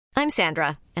I'm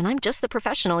Sandra, and I'm just the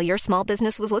professional your small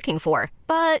business was looking for.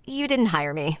 But you didn't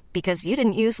hire me because you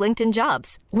didn't use LinkedIn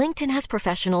Jobs. LinkedIn has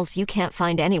professionals you can't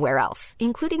find anywhere else,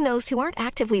 including those who aren't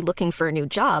actively looking for a new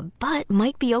job, but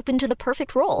might be open to the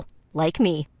perfect role, like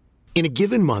me. In a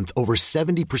given month, over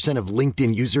 70% of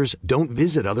LinkedIn users don't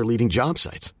visit other leading job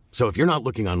sites. So if you're not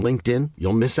looking on LinkedIn,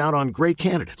 you'll miss out on great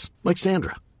candidates like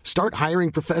Sandra. Start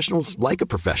hiring professionals like a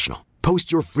professional.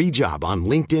 Post your free job on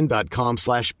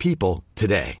linkedin.com/people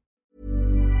today.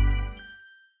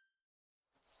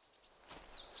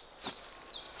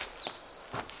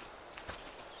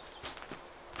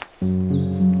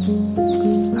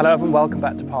 Hello everyone, welcome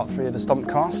back to part 3 of the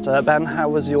Stompcast. Ben, how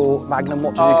was your Magnum?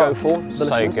 What did you go for? So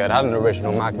good. I had an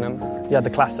original Magnum. You had the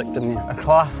classic, didn't you? A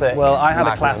classic. Well, I had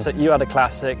Magnum. a classic, you had a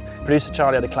classic, producer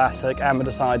Charlie had a classic, Emma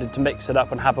decided to mix it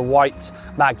up and have a white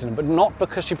Magnum, but not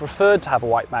because she preferred to have a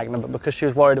white Magnum, but because she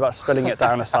was worried about spilling it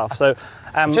down herself. So,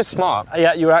 just smart.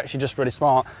 Yeah, you were actually just really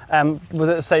smart. Was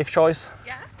it a safe choice?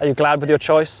 Yeah. Are you glad with your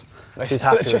choice? No, She's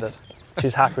happy with it.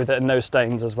 She's happy with it and no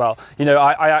stains as well. You know,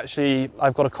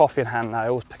 I've got a coffee in hand now. I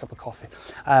always pick up a coffee.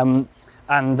 And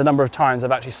the number of times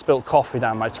I've actually spilt coffee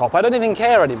down my top, I don't even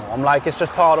care anymore. I'm like, it's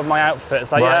just part of my outfit.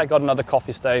 It's like, right. Yeah, I got another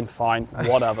coffee stain, fine,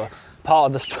 whatever. part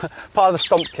of the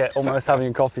stomp kit, almost having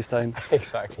a coffee stain.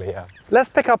 Exactly, yeah. Let's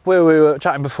pick up where we were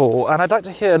chatting before, and I'd like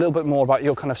to hear a little bit more about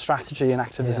your kind of strategy and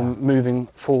activism moving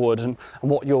forward and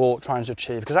what you're trying to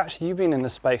achieve. Because actually you've been in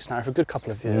this space now for a good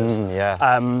couple of years.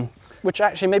 Yeah. Which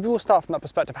actually, maybe we'll start from that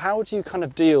perspective. How do you kind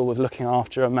of deal with looking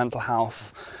after your mental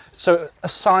health? So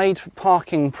aside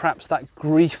parking perhaps that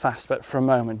grief aspect for a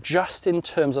moment, just in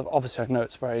terms of, obviously I know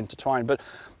it's very intertwined, but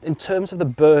in terms of the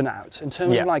burnout, in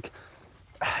terms of like,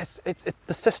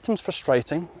 the system's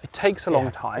frustrating, it takes a long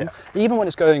time. Yeah. Even when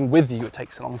it's going with you, it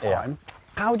takes a long time. Yeah.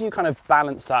 How do you kind of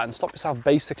balance that and stop yourself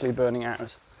basically burning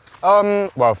out?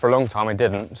 Well, for a long time I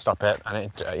didn't stop it, and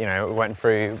it, it went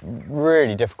through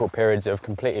really difficult periods of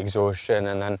complete exhaustion,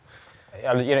 and then,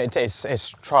 it's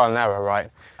trial and error,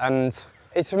 right? And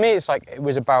for me, it's like, it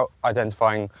was about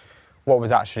identifying what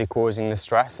was actually causing the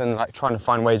stress and like trying to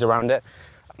find ways around it.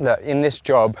 Look, in this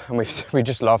job, and we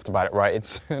just laughed about it,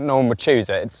 right? No one would choose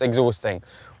it. It's exhausting.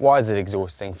 Why is it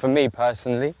exhausting? For me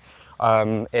personally,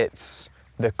 it's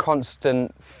the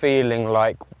constant feeling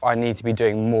like I need to be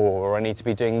doing more, or I need to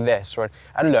be doing this.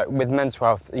 And look, with mental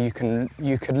health, you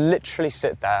could literally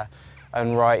sit there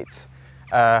and write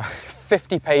a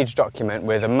 50-page document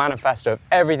with a manifesto of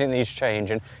everything that needs to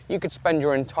change, and you could spend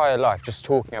your entire life just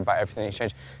talking about everything that needs to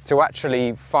change, to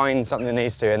actually find something that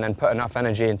needs to, and then put enough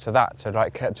energy into that to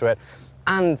like get to it.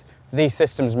 And these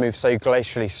systems move so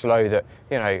glacially slow that,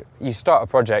 you start a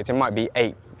project, it might be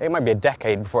a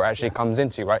decade before it actually comes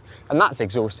into you, right? And that's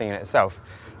exhausting in itself.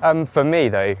 For me,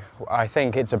 though, I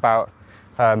think it's about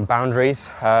boundaries.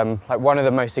 Like, one of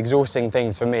the most exhausting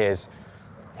things for me is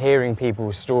hearing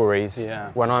people's stories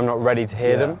when I'm not ready to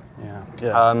hear them.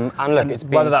 And look, it's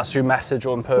been, whether that's through message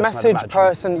or in person. Message,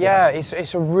 person,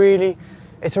 it's a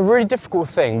really difficult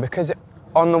thing, because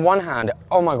on the one hand,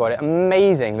 oh my God, it's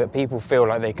amazing that people feel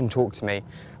like they can talk to me.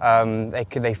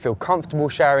 They feel comfortable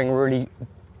sharing really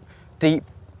deep,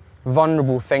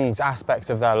 vulnerable things,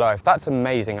 aspects of their life. That's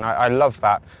amazing, and I love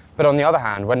that. But on the other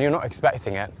hand, when you're not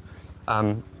expecting it,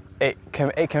 it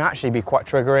can actually be quite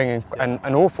triggering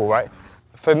and awful, right?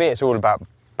 For me, it's all about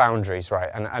boundaries,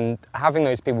 right? And having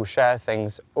those people share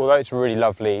things, although it's really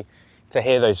lovely to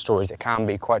hear those stories, it can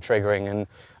be quite triggering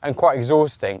and quite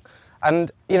exhausting.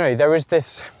 And, there is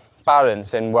this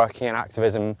balance in working in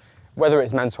activism, whether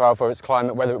it's mental health or it's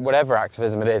climate, whatever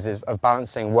activism it is of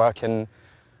balancing work and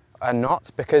not.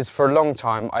 Because for a long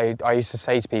time, I used to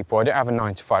say to people, I don't have a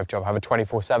 9-to-5 job, I have a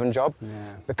 24/7 job,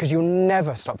 because you'll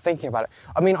never stop thinking about it.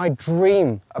 I mean, I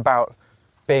dream about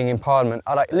being in Parliament.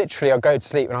 I'll go to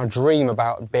sleep and I'll dream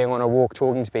about being on a walk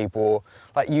talking to people, or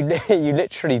like you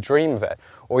literally dream of it.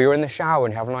 Or you're in the shower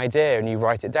and you have an idea and you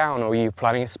write it down, or you're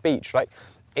planning a speech. Like,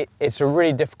 it's a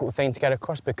really difficult thing to get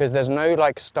across, because there's no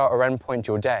like start or end point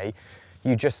to your day.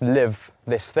 You just live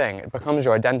this thing. It becomes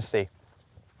your identity.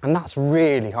 And that's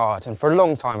really hard. And for a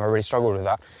long time I really struggled with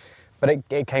that. But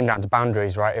it came down to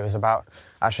boundaries, right? It was about,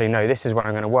 actually, no, this is when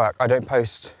I'm going to work. I don't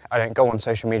go on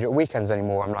social media at weekends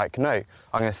anymore. I'm like, no,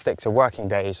 I'm going to stick to working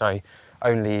days. I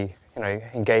only,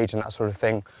 engage in that sort of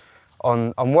thing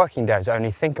on working days. I only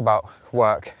think about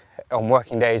work on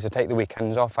working days. I take the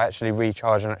weekends off. I actually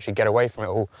recharge and actually get away from it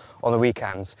all on the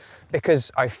weekends,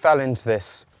 because I fell into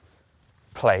this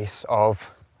place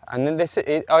of, and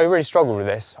then I really struggled with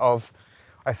this,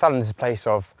 I fell into this place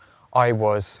of,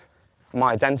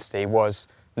 my identity was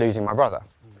losing my brother.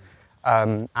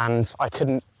 And I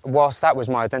couldn't, whilst that was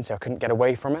my identity, I couldn't get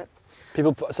away from it.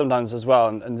 People put, sometimes as well,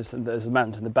 and this is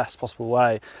meant in the best possible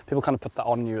way, people kind of put that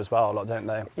on you as well a lot, don't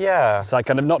they? Yeah. It's like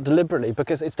kind of not deliberately,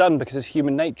 because it's done because it's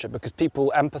human nature, because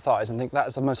people empathise and think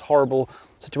that's the most horrible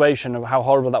situation of how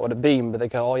horrible that would have been, but they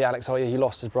go, oh yeah, Alex, oh yeah, he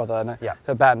lost his brother, and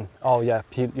Ben, oh yeah,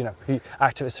 he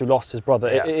activist who lost his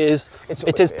brother. Yeah. It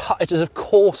is of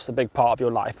course a big part of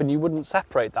your life, and you wouldn't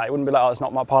separate that. You wouldn't be like, oh, it's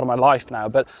not part of my life now,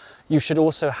 but you should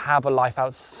also have a life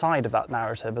outside of that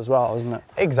narrative as well, isn't it?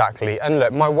 Exactly. And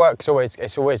look, my work's always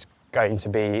going to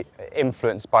be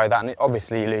influenced by that, and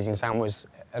obviously losing Sam was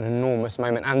an enormous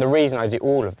moment, and the reason I do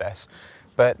all of this.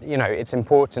 But it's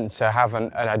important to have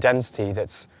an identity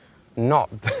that's not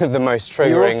the most triggering.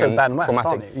 You're also and Ben West,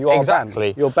 traumatic. aren't you? You are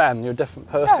exactly. Ben. You're Ben. You're a different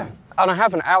person. Yeah. And I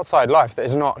have an outside life that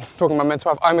is not talking about mental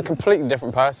health. I'm a completely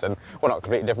different person. Well, not a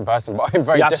completely different person, but I'm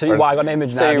very different. Absolutely. Well, I've got an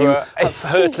image now of you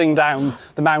hurtling down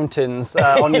the mountains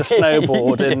on your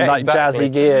snowboard in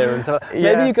jazzy gear and stuff.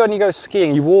 Maybe you go and you go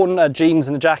skiing. You've worn jeans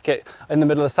and a jacket in the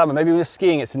middle of the summer. Maybe when you're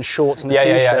skiing, it's in shorts and a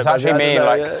t-shirt. Yeah. It's actually me in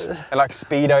like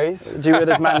Speedos. Do you wear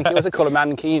this what's it called, a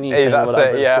mankini? Yeah, that's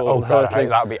it. Yeah. Oh god,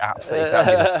 that would be absolutely.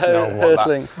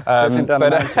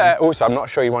 But also, I'm not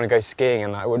sure you want to go skiing,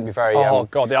 and that wouldn't be very. Oh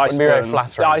god, the ice burns.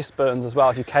 The ice burns as well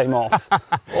if you came off,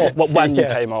 or when you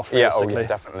came off. Basically. Yeah,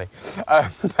 definitely.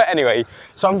 But anyway,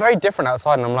 so I'm very different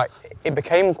outside, and I'm like, it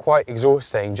became quite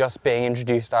exhausting just being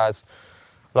introduced as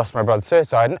lost my brother to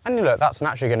suicide, and look, that's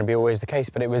naturally going to be always the case.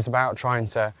 But it was about trying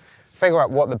to figure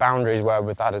out what the boundaries were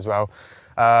with that as well.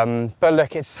 But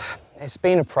look, it's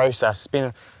been a process. It's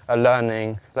been a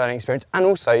learning experience, and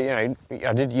also, you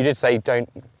did say don't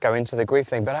go into the grief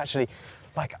thing, but actually,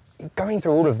 like going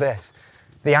through all of this.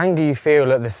 The anger you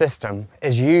feel at the system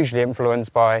is usually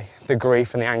influenced by the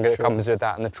grief and the anger that comes with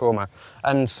that and the trauma.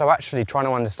 And so actually trying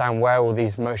to understand where all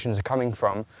these emotions are coming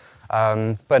from.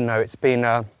 But no, it's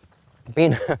been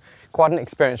quite an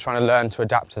experience trying to learn to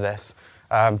adapt to this.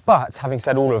 But having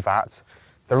said all of that,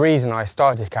 the reason I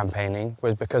started campaigning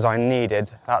was because I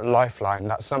needed that lifeline,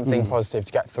 that something positive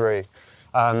to get through.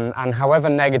 And however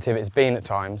negative it's been at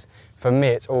times, for me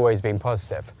it's always been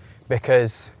positive,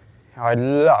 because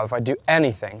I'd do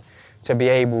anything to be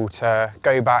able to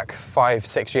go back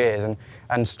 5-6 years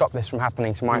and stop this from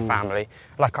happening to my family.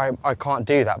 Like I can't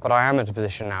do that, but I am in a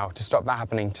position now to stop that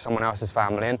happening to someone else's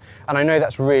family. And I know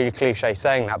that's really cliche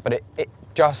saying that, but it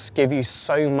just gives you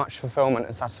so much fulfillment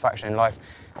and satisfaction in life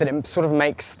that it sort of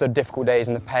makes the difficult days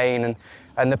and the pain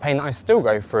and the pain that I still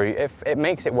go through, it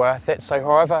makes it worth it. So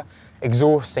however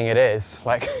exhausting it is,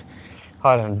 like,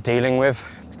 I don't know, dealing with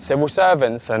civil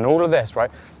servants and all of this, right?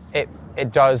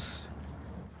 It does,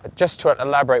 just to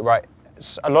elaborate, right,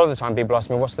 a lot of the time people ask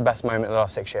me, what's the best moment in the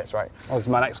last 6 years, right? Oh, this is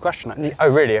my next question, actually. Oh,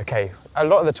 really? Okay. A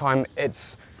lot of the time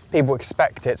people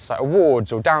expect it's like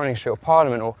awards or Downing Street or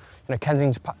Parliament or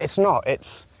Kensington. It's not.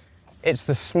 It's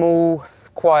the small,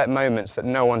 quiet moments that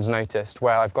no one's noticed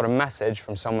where I've got a message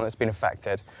from someone that's been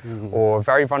affected or a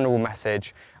very vulnerable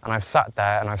message, and I've sat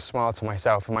there and I've smiled to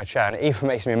myself in my chair, and it even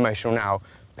makes me emotional now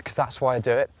because that's why I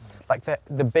do it. Like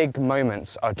the big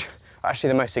moments are actually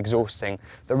the most exhausting.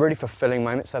 The really fulfilling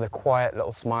moments, they're the quiet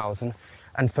little smiles,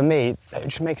 and for me, it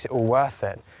just makes it all worth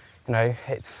it.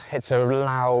 It's a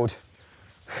loud,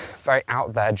 very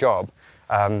out there job,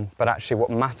 but actually what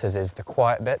matters is the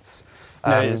quiet bits.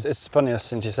 It's funny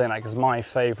since you're saying that, because my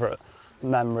favourite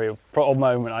memory or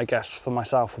moment, I guess, for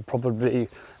myself would probably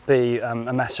be a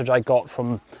message I got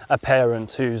from a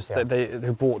parent who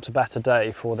brought a better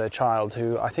day for their child,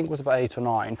 who I think was about 8 or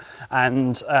 9,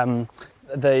 and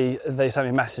they sent me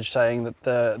a message saying that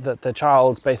the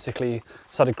child basically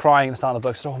started crying at the start of the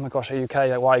book. Said, "Oh my gosh, are you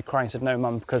okay? Like, why are you crying?" I said, "No,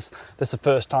 Mum, because this is the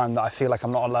first time that I feel like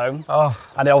I'm not alone." Oh,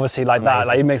 and it obviously like amazing. That,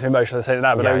 like it makes me emotional to say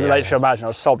that. But I literally imagine I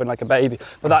was sobbing like a baby.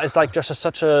 But that is like just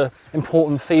such a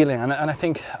important feeling, and I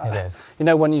think it is.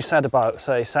 When you said about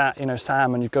say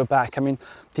Sam, and you go back. I mean,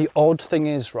 the odd thing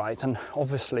is, right, and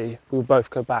obviously we will both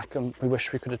go back and we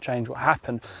wish we could have changed what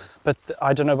happened. But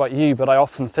I don't know about you, but I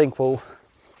often think, well,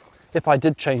 if I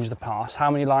did change the past, how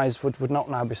many lives would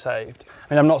not now be saved?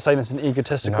 I mean, I'm not saying it's an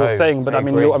egotistical thing, but I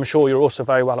mean, I'm sure you're also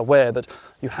very well aware that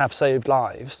you have saved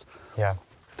lives. Yeah.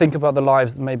 Think about the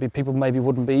lives that maybe people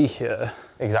wouldn't be here.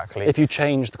 Exactly. If you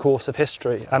change the course of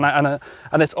history. And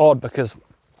it's odd because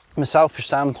from a selfish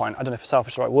standpoint, I don't know if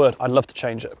selfish is the right word, I'd love to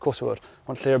change it, of course I would.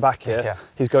 I want Cleo back here,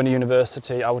 he's going to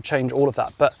university, I would change all of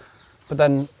that. But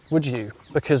then, would you?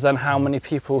 Because then how many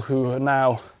people who are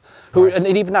now, and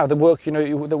even now, the work,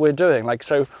 that we're doing, like,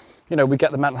 so, we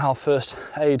get the mental health first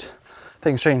aid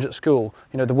things change at school.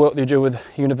 You know, the work that you do with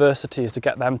universities to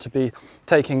get them to be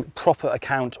taking proper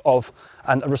account of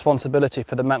and a responsibility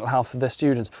for the mental health of their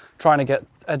students, trying to get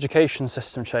education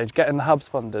system changed, getting the hubs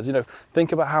funded. You know,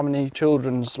 think about how many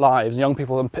children's lives, young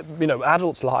people and, you know,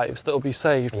 adults' lives that will be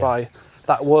saved by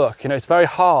that work. You know, it's very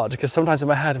hard because sometimes in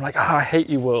my head I'm like, I hate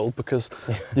you, world, because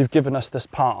you've given us this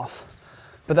path.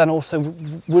 But then also,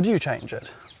 would you change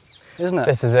it? Isn't it?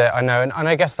 This is it, I know, and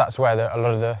I guess that's where a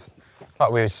lot of the,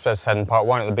 like we said in part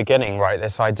one at the beginning, right,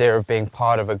 this idea of being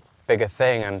part of a bigger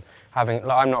thing and having,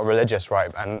 like, I'm not religious, right,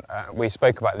 and we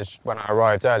spoke about this when I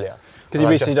arrived earlier. Because you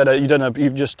recently you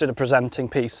just did a presenting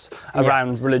piece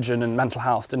around religion and mental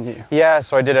health, didn't you? Yeah,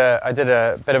 so I did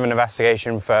a bit of an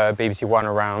investigation for BBC One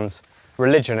around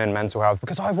religion and mental health,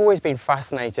 because I've always been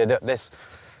fascinated at this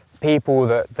people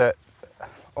that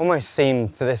almost seem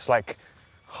to this like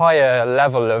higher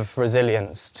level of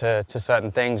resilience to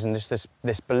certain things, and just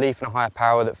this belief in a higher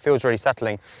power that feels really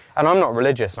settling. And I'm not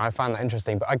religious, and I find that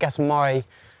interesting, but I guess my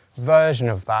version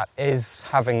of that is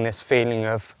having this feeling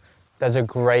of there's a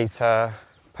greater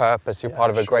purpose, you're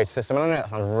part of a greater system. And I know that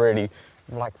sounds really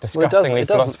like disgustingly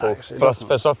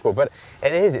philosophical, but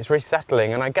it is, it's really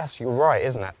settling. And I guess you're right,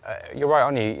 isn't it? You're right,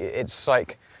 aren't you? It's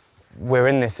like we're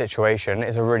in this situation,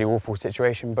 it's a really awful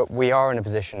situation, but we are in a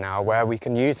position now where we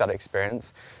can use that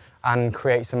experience and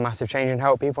create some massive change and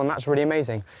help people, and that's really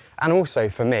amazing. And also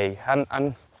for me,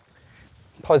 and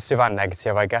positive and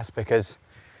negative, I guess, because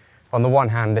on the one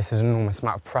hand, this is an enormous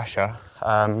amount of pressure,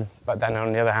 but then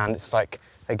on the other hand, it's like,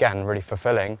 again, really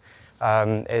fulfilling,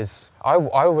 is I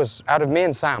was, out of me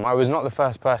and Sam, I was not the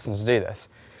first person to do this.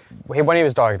 When he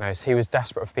was diagnosed, he was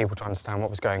desperate for people to understand what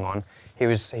was going on.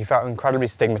 He felt incredibly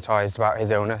stigmatised about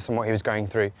his illness and what he was going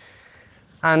through.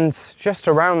 And just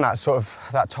around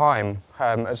that time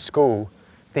at school,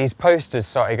 these posters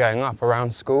started going up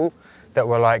around school that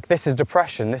were like, this is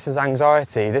depression, this is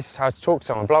anxiety, this is how to talk to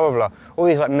someone, blah, blah, blah. All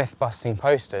these like myth-busting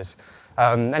posters.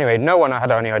 Anyway, no one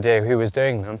had any idea who was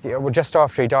doing them. Yeah, well, just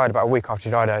after he died, about a week after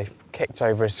he died, I kicked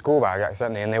over his school bag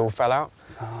accidentally and they all fell out.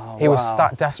 He was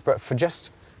that desperate for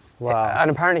just... Wow. And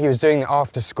apparently he was doing it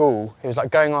after school. He was like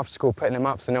going after school, putting them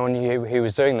up so no one knew who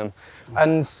was doing them.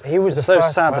 And he was the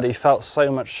first... sad that he felt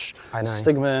so much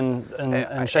stigma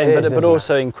and shame, but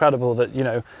also incredible that, you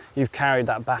know, you've carried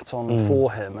that baton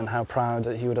for him, and how proud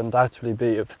that he would undoubtedly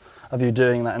be of you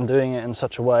doing that and doing it in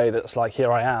such a way that's like,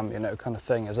 here I am, you know, kind of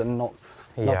thing, as in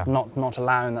not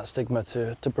allowing that stigma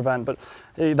to prevent. But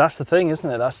that's the thing,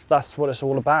 isn't it? That's what it's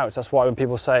all about. That's why when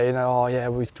people say, you know, oh yeah,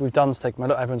 we've done stigma,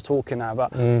 look, everyone's talking now,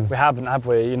 but we haven't, have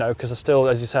we? You know, because there's still,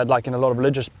 as you said, like in a lot of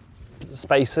religious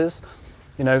spaces,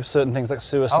 you know, certain things like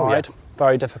suicide,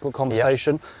 very difficult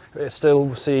conversation. It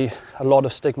still see a lot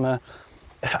of stigma,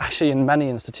 actually, in many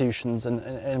institutions and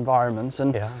environments,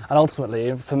 and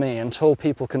ultimately, for me, until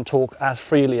people can talk as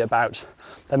freely about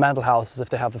their mental health as if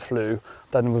they have the flu,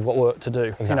 then we've got work to do.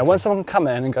 Exactly. You know, when someone can come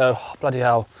in and go, oh, bloody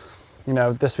hell, you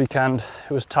know, this weekend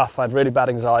it was tough, I had really bad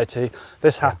anxiety,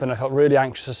 this happened, I felt really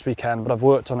anxious this weekend, but I've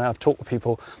worked on it, I've talked with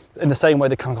people. In the same way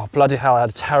they come and go, bloody hell, I had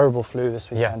a terrible flu this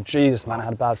weekend, Jesus man, I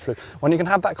had a bad flu. When you can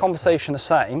have that conversation the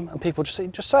same, and people just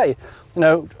say, you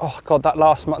know, oh God, that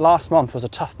last month was a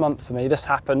tough month for me, this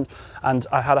happened, and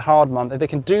I had a hard month. If they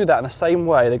can do that in the same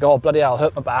way, they go, oh bloody hell,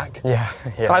 hurt my back.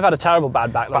 I've had a terrible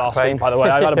bad back last week, by the way.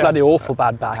 I've had a bloody awful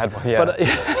bad back.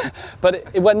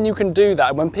 But when you can do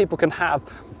that, when people can have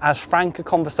as frank a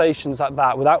conversations like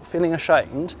that without feeling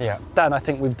ashamed, then I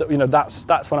think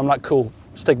that's when I'm like, cool,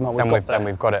 stigma, then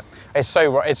we've got it. It's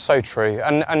so true,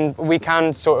 and we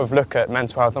can sort of look at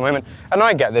mental health at the moment, and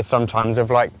I get this sometimes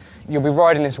of like, you'll be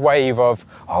riding this wave of,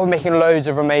 oh, we're making loads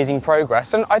of amazing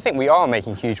progress, and I think we are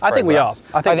making huge progress.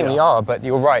 I think we are, but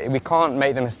you're right, we can't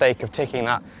make the mistake of ticking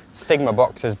that stigma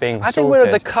box as being sorted. I think we're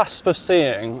at the cusp of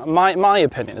seeing, my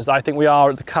opinion is that I think we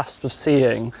are at the cusp of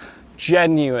seeing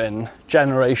genuine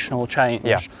generational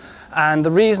change. And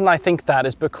the reason I think that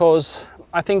is because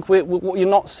I think what you're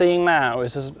not seeing now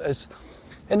is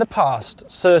in the past,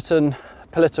 certain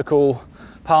political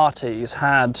parties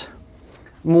had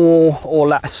more or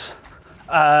less,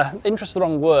 interest is the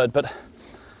wrong word, but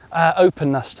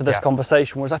openness to this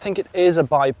conversation, whereas I think it is a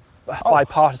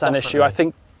bipartisan issue. I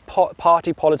think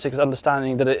party politics,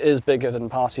 understanding that it is bigger than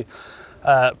party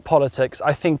politics.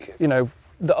 I think, you know,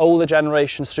 the older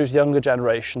generations through to younger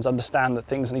generations understand that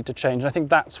things need to change. And I think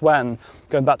that's when,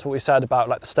 going back to what we said about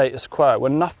like the status quo,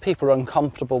 when enough people are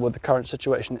uncomfortable with the current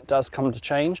situation, it does come to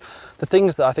change. The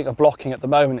things that I think are blocking at the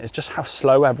moment is just how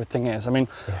slow everything is. I mean,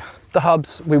 the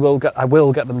hubs, I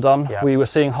will get them done. We were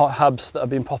seeing hot hubs that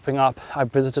have been popping up. I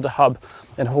visited a hub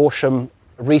in Horsham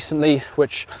recently,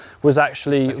 which was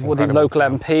actually the local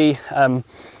MP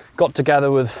got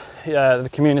together with the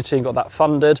community and got that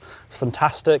funded. It's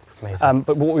fantastic.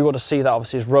 But what we want to see that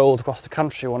obviously is rolled across the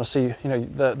country. We want to see,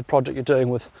 the project you're doing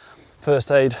with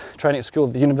first aid training at school,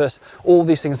 the university, all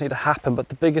these things need to happen. But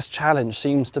the biggest challenge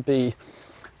seems to be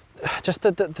just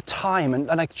the time and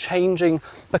like changing,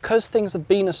 because things have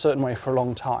been a certain way for a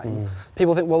long time.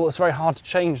 People think, well, it's very hard to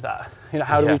change that.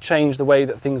 How do we change the way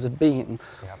that things have been?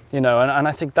 And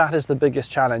I think that is the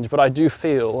biggest challenge. But I do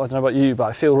feel, I don't know about you, but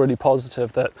I feel really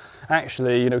positive that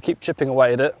actually, keep chipping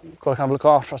away at it. Got to kind of look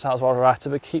after ourselves while we're at it,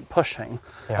 but keep pushing.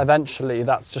 Eventually,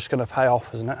 that's just going to pay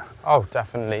off, isn't it? Oh,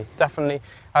 definitely.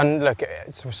 And look,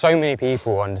 so many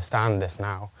people understand this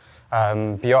now.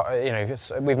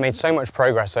 We've made so much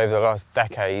progress over the last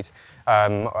decade,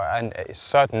 and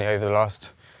certainly over the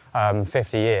last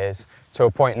 50 years, to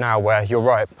a point now where you're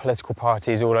right, political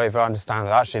parties all over understand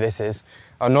that actually this is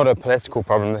not a political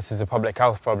problem, this is a public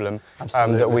health problem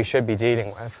that we should be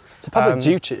dealing with. It's a public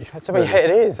duty. It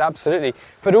is, absolutely.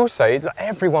 But also,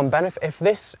 everyone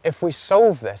benefits. If we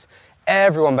solve this,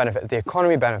 everyone benefits. The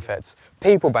economy benefits,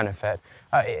 people benefit,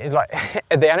 the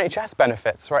NHS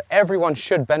benefits, right? Everyone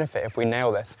should benefit if we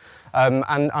nail this. And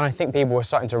I think people are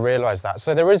starting to realise that.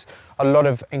 So there is a lot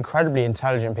of incredibly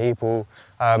intelligent people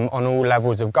on all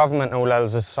levels of government and all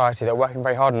levels of society that are working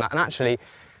very hard on that. And actually,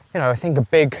 I think a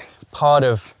big part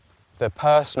of the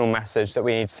personal message that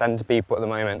we need to send to people at the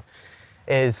moment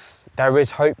is there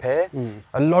is hope here.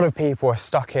 A lot of people are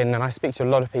stuck in, and I speak to a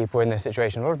lot of people in this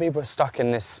situation, a lot of people are stuck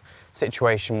in this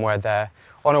situation where they're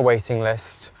on a waiting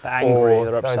list. They're angry,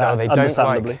 they're upset,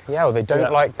 they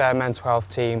don't like their mental health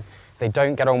team, they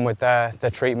don't get on with their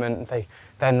treatment,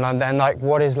 then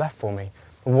what is left for me?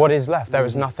 What is left? There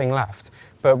is nothing left.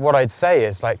 But what I'd say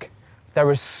is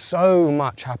there is so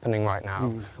much happening right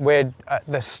now. We're at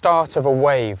the start of a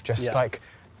wave,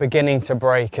 beginning to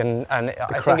break, and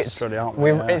I think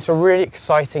it's a really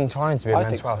exciting time to be in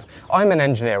mental health. I'm an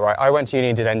engineer, right? I went to uni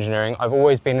and did engineering. I've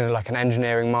always been in an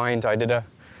engineering mind. I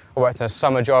worked in a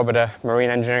summer job at a marine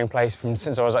engineering place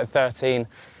since I was 13.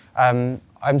 I'm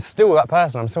still that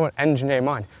person. I'm still an engineering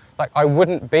mind. I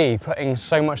wouldn't be putting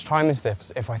so much time into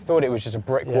this if I thought it was just a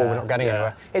brick wall, we're not getting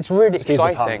anywhere. It's really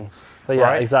exciting. But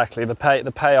right? Exactly. The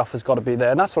payoff has got to be there,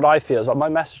 and that's what I feel as well. My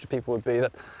message to people would be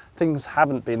that things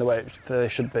haven't been the way they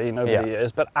should be over the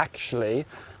years, but actually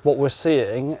what we're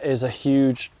seeing is a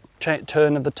huge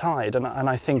turn of the tide, and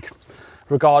I think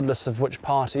regardless of which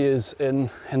party is in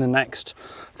the next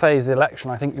phase of the election,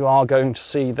 I think you are going to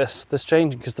see this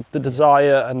changing, because the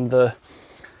desire and the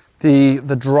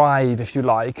drive, if you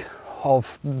like,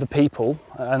 of the people,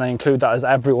 and I include that as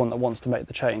everyone that wants to make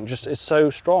the change, just is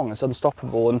so strong, it's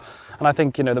unstoppable. And I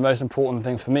think the most important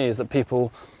thing for me is that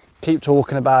people keep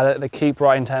talking about it, they keep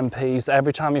writing to MPs.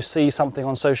 Every time you see something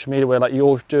on social media where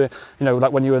you're doing,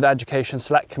 when you were the Education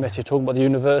Select Committee talking about the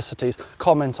universities,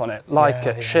 comment on it,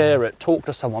 share it, talk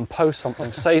to someone, post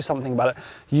something, say something about it,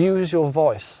 use your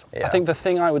voice. I think the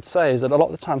thing I would say is that a lot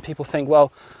of the time people think,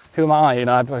 well, who am I?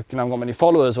 I've got many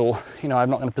followers, or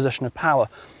I'm not in a position of power.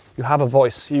 You have a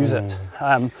voice, use it.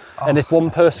 And if one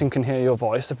person can hear your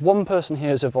voice, if one person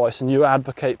hears your voice and you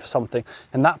advocate for something,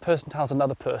 and that person tells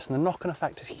another person, the knock-on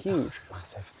effect is huge. It's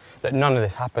massive. But none of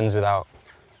this happens without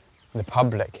the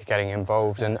public getting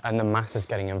involved and the masses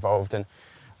getting involved. And,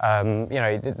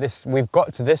 we've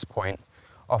got to this point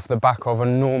off the back of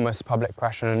enormous public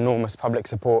pressure and enormous public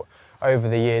support over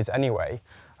the years anyway.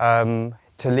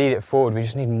 To lead it forward, we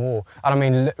just need more. And I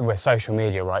mean, with social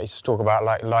media, right, you just talk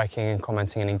about liking and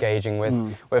commenting and engaging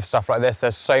with stuff like this.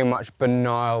 There's so much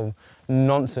banal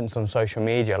nonsense on social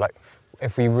media.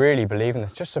 If we really believe in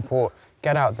this, just support,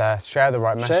 get out there, share the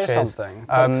right messages. Share something.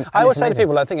 I always say to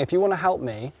people, I think if you want to help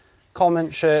me,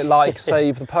 comment, share,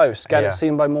 save the post, get it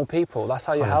seen by more people. That's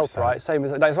how you 100%. Help, right? Same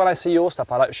as when I see your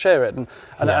stuff, I share it, and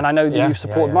I know that you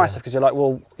support my stuff, because you're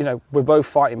well, we're both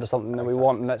fighting for something that we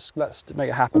want, and let's make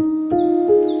it happen.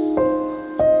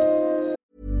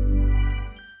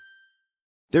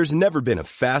 There's never been a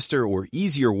faster or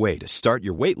easier way to start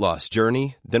your weight loss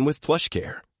journey than with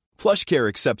PlushCare. PlushCare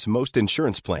accepts most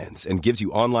insurance plans and gives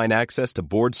you online access to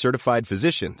board-certified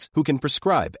physicians who can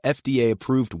prescribe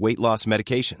FDA-approved weight loss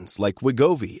medications like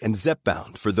Wegovy and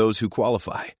Zepbound for those who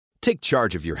qualify. Take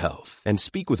charge of your health and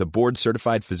speak with a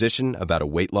board-certified physician about a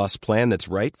weight loss plan that's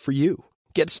right for you.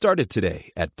 Get started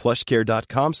today at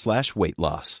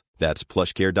plushcare.com/weightloss. That's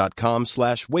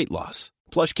plushcare.com/weightloss.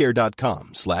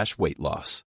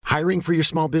 plushcare.com/weightloss. Hiring for your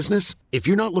small business? If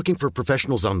you're not looking for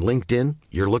professionals on LinkedIn,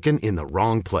 you're looking in the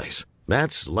wrong place.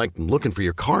 That's like looking for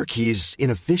your car keys in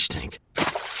a fish tank.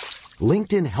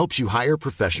 LinkedIn helps you hire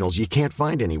professionals you can't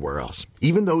find anywhere else,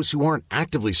 even those who aren't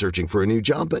actively searching for a new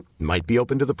job but might be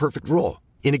open to the perfect role.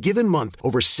 In a given month,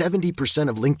 over 70%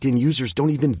 of LinkedIn users don't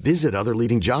even visit other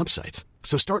leading job sites.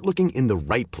 So start looking in the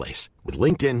right place. With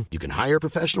LinkedIn, you can hire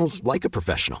professionals like a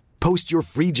professional. Post your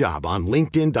free job on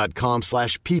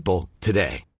linkedin.com/people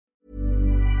today.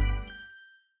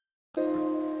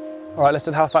 All right, let's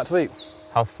do the health fact of the week.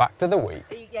 Health fact of the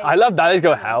week. I love that. Let's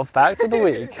go health fact of the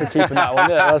week. We're keeping that one.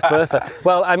 Yeah, that's perfect.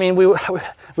 Well, I mean, we were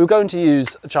going to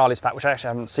use Charlie's fact, which I actually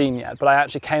haven't seen yet, but I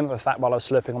actually came up with a fact while I was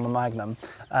slurping on the Magnum.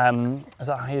 Is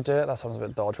that how you do it? That sounds a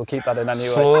bit dodgy. We'll keep that in anyway.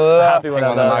 Slurping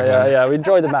on the Magnum. Yeah, we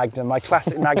enjoyed the Magnum. My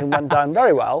classic Magnum went down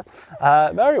very well.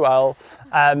 Very well.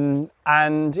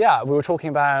 And yeah, we were talking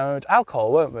about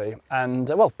alcohol, weren't we? And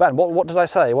well, Ben, what did I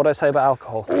say? What did I say about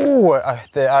alcohol?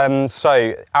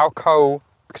 So alcohol,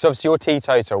 because obviously you're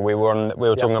teetotal. We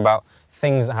were talking about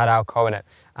things that had alcohol in it,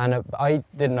 and I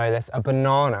didn't know this. A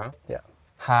banana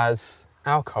has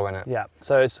alcohol in it. Yeah,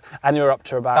 so and you're up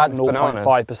to about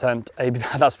 0.5%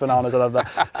 ABV. That's bananas, I love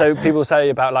that. So people say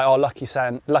about like,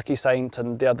 Lucky Saint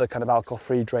and the other kind of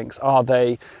alcohol-free drinks, are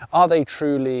they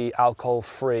truly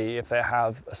alcohol-free if they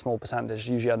have a small percentage,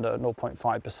 usually under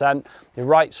 0.5%? You're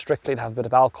right, strictly to have a bit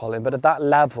of alcohol in, but at that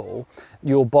level,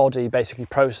 your body basically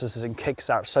processes and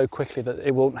kicks out so quickly that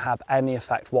it won't have any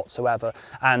effect whatsoever.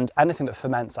 And anything that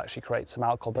ferments actually creates some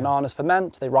alcohol. Bananas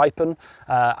ferment, they ripen,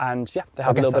 and they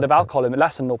have a little bit of alcohol in it,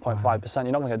 less than 0.5%.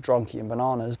 You're not going to get drunk eating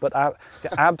bananas, but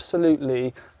you're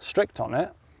absolutely strict on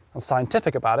it and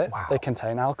scientific about it. Wow. They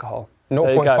contain alcohol.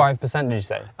 0.5% did you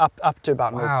say? Up to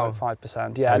about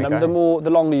 0.5%. Yeah, and the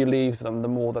longer you leave them, the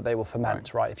more that they will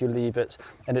ferment, right? If you leave it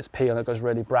and it's peel and it goes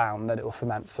really brown, then it will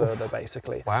ferment further,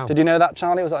 basically. Wow. Did you know that,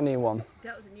 Charlie? Was that a new one?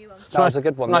 That was a new one. That was a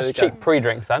good one. Nice cheap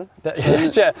pre-drinks then.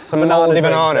 Some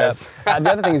bananas. And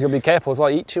the other thing is you'll be careful as well.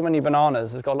 Eat too many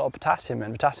bananas. There's got a lot of potassium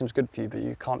in. Potassium's good for you, but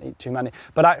you can't eat too many.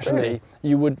 But actually,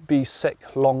 you would be sick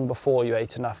long before you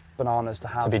ate enough bananas to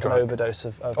have an overdose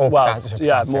of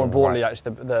potassium, more importantly,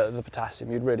 actually the potassium.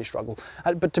 You'd really struggle.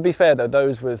 But to be fair though,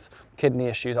 those with kidney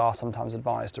issues are sometimes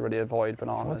advised to really avoid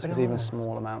bananas because even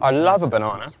small amounts. I love a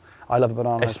banana. I love a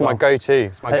banana. It's my go-to.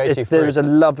 It's my go-to fruit. There's a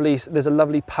lovely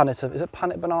punnet of. Is it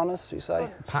punnet bananas? Do you say?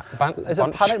 Is it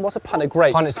punnet? What's a punnet?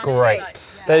 Grapes. Punnet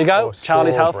grapes. There you go.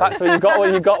 Charlie's health factor. You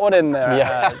got one in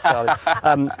there,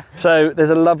 Charlie. So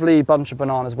there's a lovely bunch of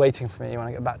bananas waiting for me when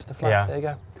I get back to the flat. Yeah. There you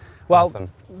go. Well,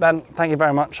 Ben, thank you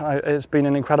very much. It's been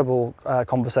an incredible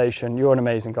conversation. You're an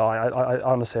amazing guy. I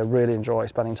honestly really enjoy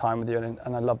spending time with you,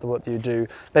 and I love the work that you do.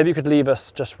 Maybe you could leave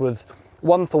us just with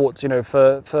one thought,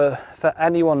 for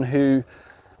anyone who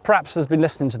perhaps has been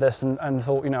listening to this and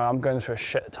thought, I'm going through a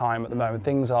shit time at the moment.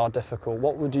 Things are difficult.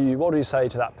 What would you say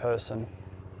to that person?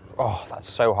 Oh, that's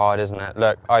so hard, isn't it?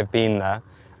 Look, I've been there.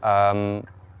 I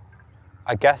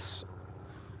guess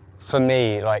for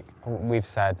me, like we've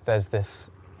said, there's this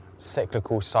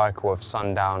cyclical cycle of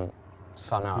sun down,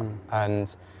 sun up,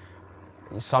 and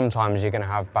sometimes you're going to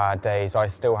have bad days. I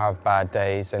still have bad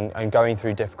days, and going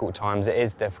through difficult times, it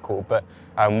is difficult. But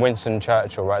Winston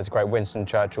Churchill, right? It's a great Winston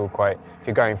Churchill quote. If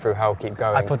you're going through hell, keep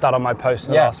going. I put that on my post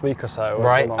in the last week or so.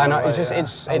 Right, and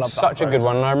it's such a good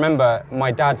one. And I remember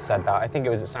my dad said that. I think it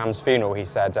was at Sam's funeral. He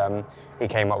said he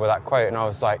came up with that quote, and I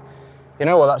was like, you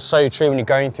know what? That's so true. When you're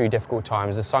going through difficult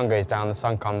times, the sun goes down, the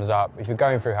sun comes up. If you're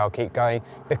going through hell, keep going,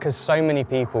 because so many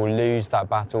people lose that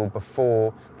battle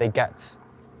before they get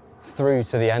through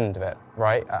to the end of it,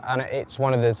 right? And it's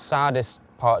one of the saddest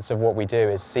parts of what we do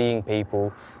is seeing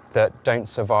people that don't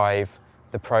survive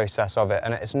the process of it.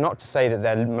 And it's not to say that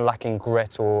they're lacking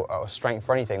grit or strength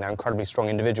or anything. They're incredibly strong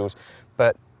individuals,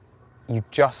 but you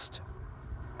just...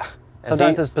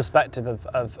 Sometimes there's perspective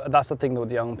of that's the thing with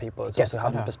the young people. It's also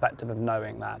having perspective of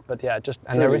knowing that. But yeah, just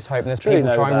and there is hope. And there's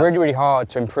people trying really, really hard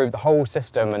to improve the whole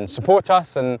system and support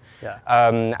us. And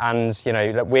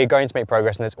we're going to make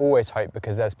progress. And there's always hope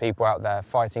because there's people out there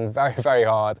fighting very, very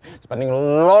hard, spending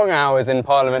long hours in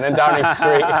Parliament and Downing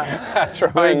Street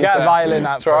trying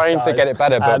to get it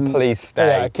better. But please stay.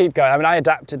 Yeah, keep going. I mean, I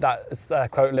adapted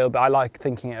that quote a little bit. I like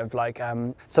thinking of like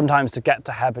sometimes to get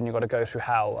to heaven you've got to go through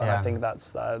hell, and I think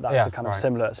that's a kind of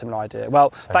similar idea.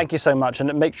 Well, thank you so much,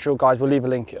 and make sure, guys, we'll leave a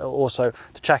link also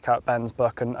to check out Ben's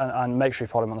book and make sure you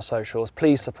follow him on the socials.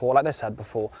 Please support, like they said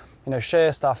before,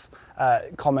 share stuff,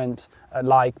 comment,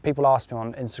 like. People ask me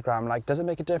on Instagram, like, does it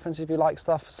make a difference if you like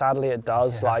stuff? Sadly, it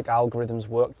does. Like, algorithms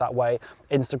work that way.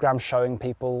 Instagram showing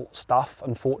people stuff.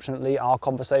 Unfortunately, our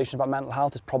conversation about mental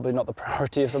health is probably not the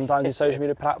priority of sometimes these social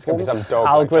media platforms.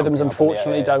 Algorithms,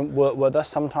 unfortunately, don't work with us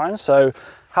sometimes. So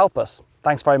help us.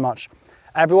 Thanks very much.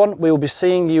 Everyone, we will be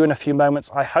seeing you in a few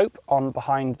moments, I hope, on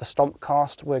Behind the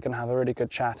Stompcast. We're going to have a really good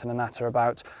chat and a natter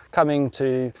about coming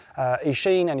to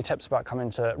Eachine, any tips about coming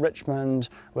to Richmond.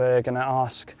 We're going to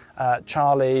ask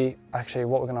Charlie, actually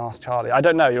what we're going to ask Charlie, I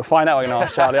don't know, you'll find out what we're going to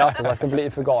ask Charlie afterwards, I've completely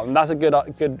forgotten. That's a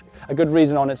good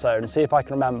reason on its own. See if I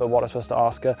can remember what I'm supposed to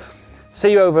ask her.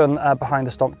 See you over on Behind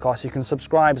the Stompcast. You can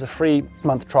subscribe as a free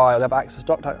month trial. You have access to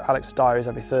Dr. Alex's Diaries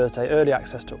every Thursday, early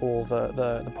access to all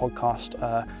the podcast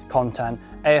content.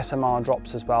 ASMR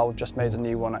drops as well. We've just made a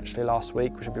new one actually last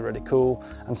week, which will be really cool.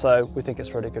 And so we think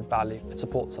it's really good value. It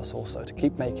supports us also to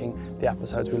keep making the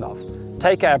episodes we love.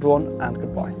 Take care, everyone, and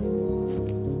goodbye.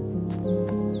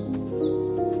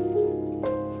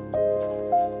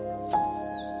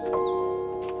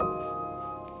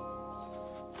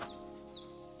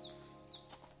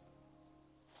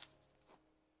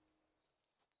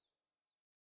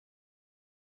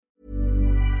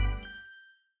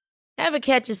 Ever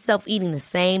catch yourself eating the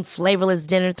same flavorless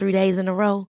dinner 3 days in a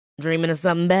row? Dreaming of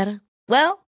something better?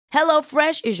 Well,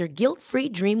 HelloFresh is your guilt-free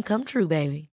dream come true,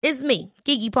 baby. It's me,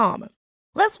 Keke Palmer.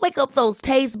 Let's wake up those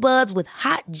taste buds with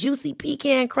hot, juicy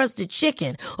pecan-crusted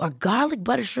chicken or garlic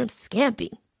butter shrimp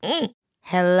scampi.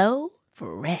 Hello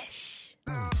Fresh.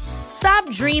 Stop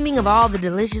dreaming of all the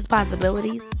delicious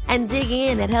possibilities and dig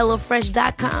in at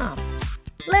HelloFresh.com.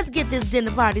 Let's get this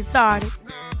dinner party started.